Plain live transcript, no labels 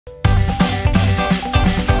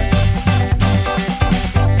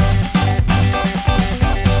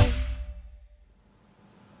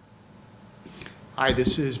Hi,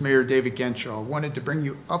 this is Mayor David Genshaw. I wanted to bring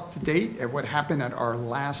you up to date at what happened at our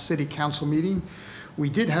last City Council meeting. We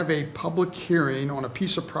did have a public hearing on a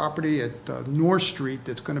piece of property at North Street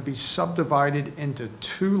that's going to be subdivided into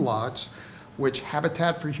 2 lots, which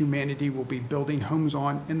Habitat for Humanity will be building homes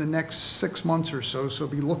on in the next 6 months or so, so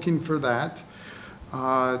be looking for that.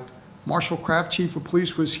 Marshall Kraft, Chief of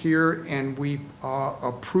Police, was here, and we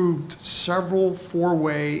approved several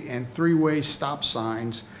 4-way and 3-way stop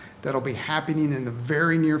signs that'll be happening in the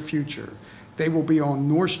very near future. They will be on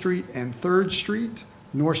North Street and 3rd Street,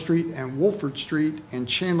 North Street and Wolford Street, and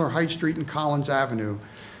Chandler Heights Street and Collins Avenue.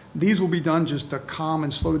 These will be done just to calm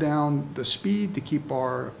and slow down the speed, to keep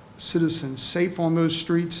our citizens safe on those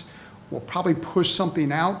streets. We'll probably push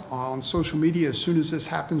something out on social media as soon as this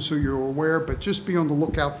happens so you're aware, but just be on the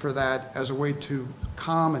lookout for that as a way to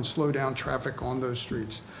calm and slow down traffic on those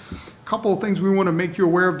streets. A couple of things we want to make you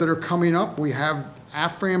aware of that are coming up. We have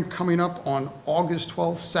AFRAM coming up on August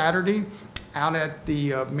 12th, Saturday, out at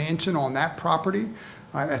the mansion on that property.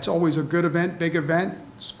 That's always a good event, big event.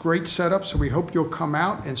 It's a great setup, so we hope you'll come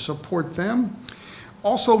out and support them.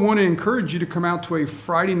 Also want to encourage you to come out to a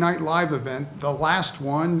Friday Night Live event. The last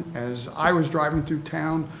one, as I was driving through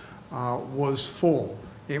town, was full.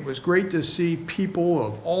 It was great to see people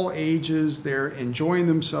of all ages there enjoying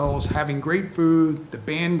themselves, having great food. The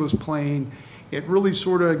band was playing. It really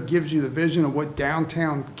sort of gives you the vision of what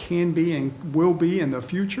downtown can be and will be in the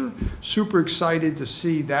future. Super excited to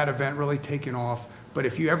see that event really taking off. But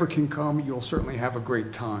if you ever can come, you'll certainly have a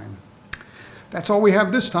great time. That's all we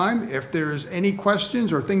have this time. If there's any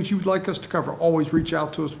questions or things you'd like us to cover, always reach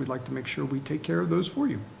out to us. We'd like to make sure we take care of those for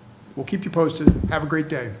you. We'll keep you posted. Have a great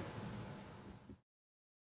day.